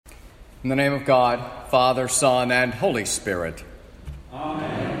In the name of God, Father, Son, and Holy Spirit.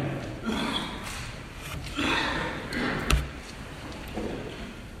 Amen.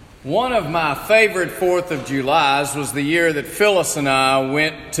 One of my favorite 4th of Julys was the year that Phyllis and I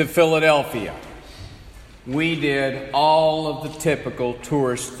went to Philadelphia. We did all of the typical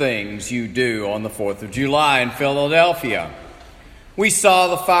tourist things you do on the 4th of July in Philadelphia. We saw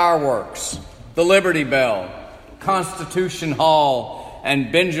the fireworks, the Liberty Bell, Constitution Hall,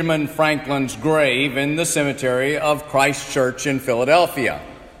 and Benjamin Franklin's grave in the cemetery of Christ Church in Philadelphia.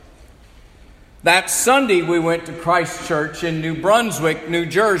 That Sunday, we went to Christ Church in New Brunswick, New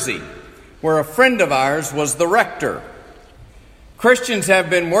Jersey, where a friend of ours was the rector. Christians have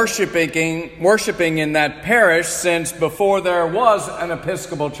been worshiping in that parish since before there was an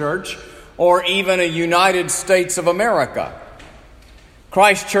Episcopal church or even a United States of America.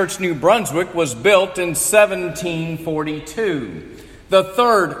 Christ Church, New Brunswick was built in 1742. The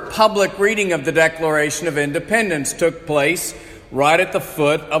third public reading of the Declaration of Independence took place right at the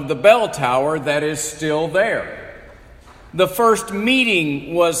foot of the bell tower that is still there. The first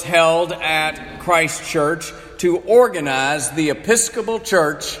meeting was held at Christ Church to organize the Episcopal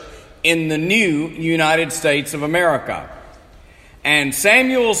Church in the new United States of America. And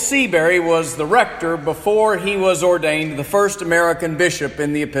Samuel Seabury was the rector before he was ordained the first American bishop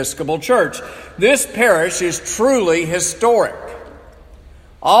in the Episcopal Church. This parish is truly historic.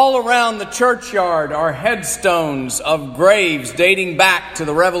 All around the churchyard are headstones of graves dating back to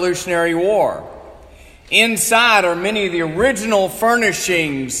the Revolutionary War. Inside are many of the original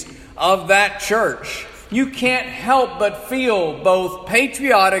furnishings of that church. You can't help but feel both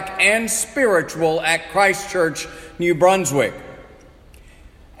patriotic and spiritual at Christ Church, New Brunswick.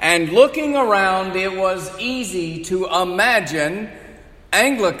 And looking around, it was easy to imagine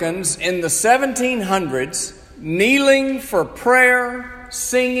Anglicans in the 1700s kneeling for prayer,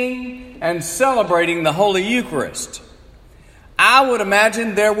 singing, and celebrating the Holy Eucharist. I would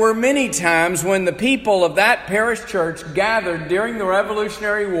imagine there were many times when the people of that parish church gathered during the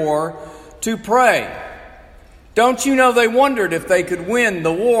Revolutionary War to pray. Don't you know they wondered if they could win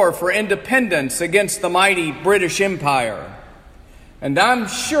the war for independence against the mighty British Empire? And I'm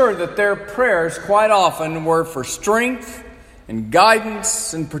sure that their prayers quite often were for strength and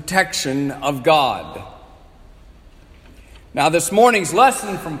guidance and protection of God. Now, this morning's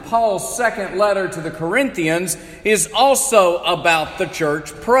lesson from Paul's second letter to the Corinthians is also about the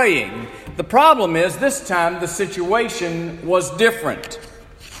church praying. The problem is, this time the situation was different.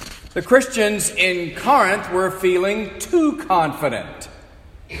 The Christians in Corinth were feeling too confident.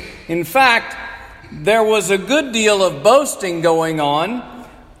 In fact, there was a good deal of boasting going on,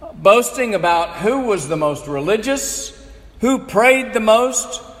 boasting about who was the most religious, who prayed the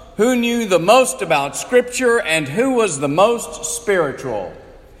most, who knew the most about Scripture, and who was the most spiritual.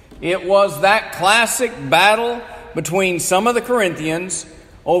 It was that classic battle between some of the Corinthians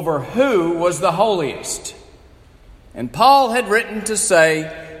over who was the holiest. And Paul had written to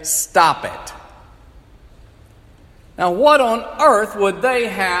say, stop it. Now, what on earth would they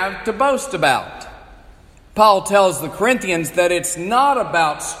have to boast about? Paul tells the Corinthians that it's not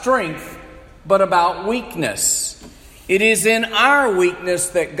about strength, but about weakness. It is in our weakness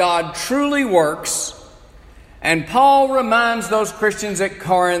that God truly works. And Paul reminds those Christians at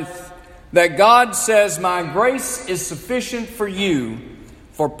Corinth that God says, "My grace is sufficient for you,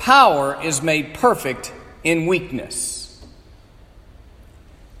 for power is made perfect in weakness."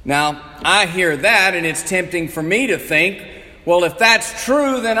 Now, I hear that, and it's tempting for me to think, well, if that's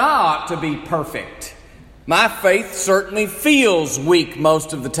true, then I ought to be perfect. My faith certainly feels weak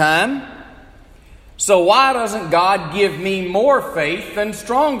most of the time. So why doesn't God give me more faith than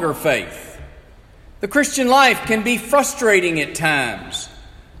stronger faith? The Christian life can be frustrating at times.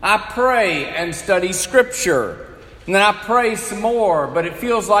 I pray and study Scripture, and then I pray some more, but it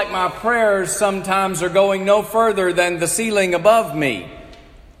feels like my prayers sometimes are going no further than the ceiling above me.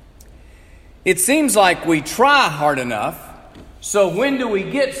 It seems like we try hard enough, so when do we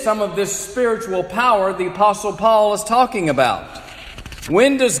get some of this spiritual power the Apostle Paul is talking about?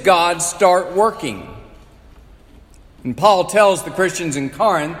 When does God start working? And Paul tells the Christians in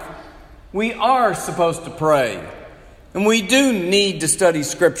Corinth, we are supposed to pray, and we do need to study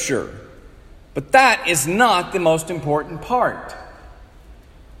Scripture. But that is not the most important part.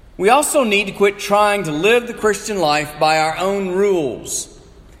 We also need to quit trying to live the Christian life by our own rules.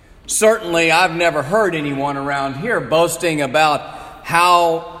 Certainly, I've never heard anyone around here boasting about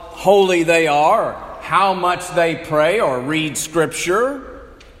how holy they are, how much they pray or read Scripture.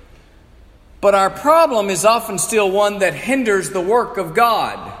 But our problem is often still one that hinders the work of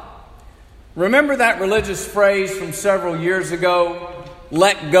God. Remember that religious phrase from several years ago?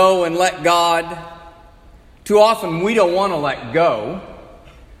 let go and let God. Too often we don't want to let go.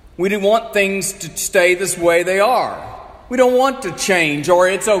 We don't want things to stay this way they are. We don't want to change, or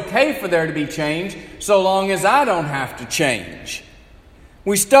it's okay for there to be change so long as I don't have to change.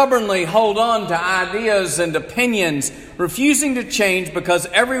 We stubbornly hold on to ideas and opinions, refusing to change because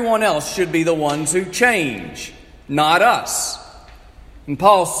everyone else should be the ones who change, not us. And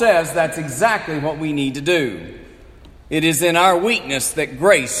Paul says that's exactly what we need to do. It is in our weakness that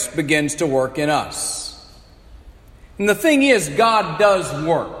grace begins to work in us. And the thing is, God does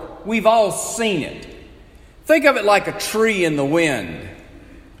work. We've all seen it. Think of it like a tree in the wind.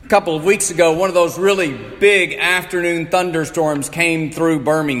 A couple of weeks ago, one of those really big afternoon thunderstorms came through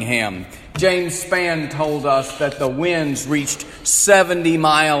Birmingham. James Spann told us that the winds reached 70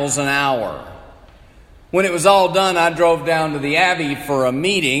 miles an hour. When it was all done, I drove down to the Abbey for a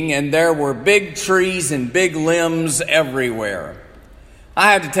meeting, and there were big trees and big limbs everywhere.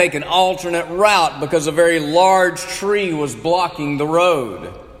 I had to take an alternate route because a very large tree was blocking the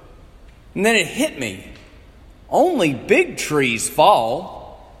road. And then it hit me. Only big trees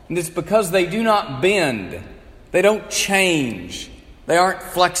fall, and it's because they do not bend. They don't change. They aren't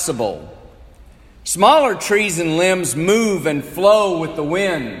flexible. Smaller trees and limbs move and flow with the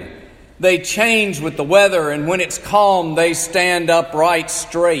wind. They change with the weather, and when it's calm, they stand upright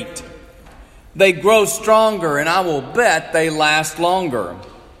straight. They grow stronger, and I will bet they last longer.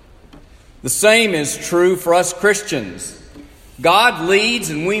 The same is true for us Christians. God leads,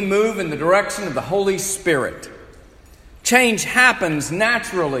 and we move in the direction of the Holy Spirit. Change happens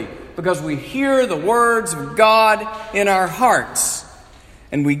naturally because we hear the words of God in our hearts,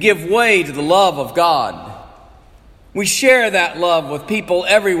 and we give way to the love of God. We share that love with people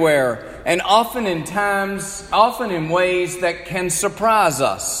everywhere, and often in ways that can surprise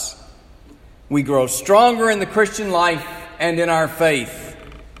us. We grow stronger in the Christian life and in our faith.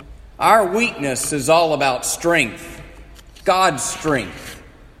 Our weakness is all about strength, God's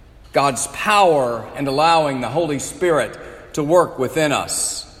power, and allowing the Holy Spirit to work within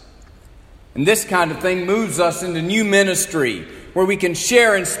us. And this kind of thing moves us into new ministry, where we can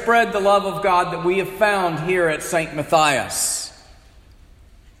share and spread the love of God that we have found here at St. Matthias.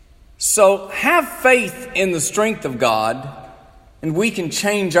 So have faith in the strength of God, and we can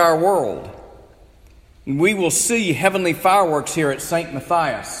change our world. And we will see heavenly fireworks here at St.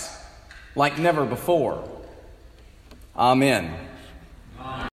 Matthias like never before. Amen.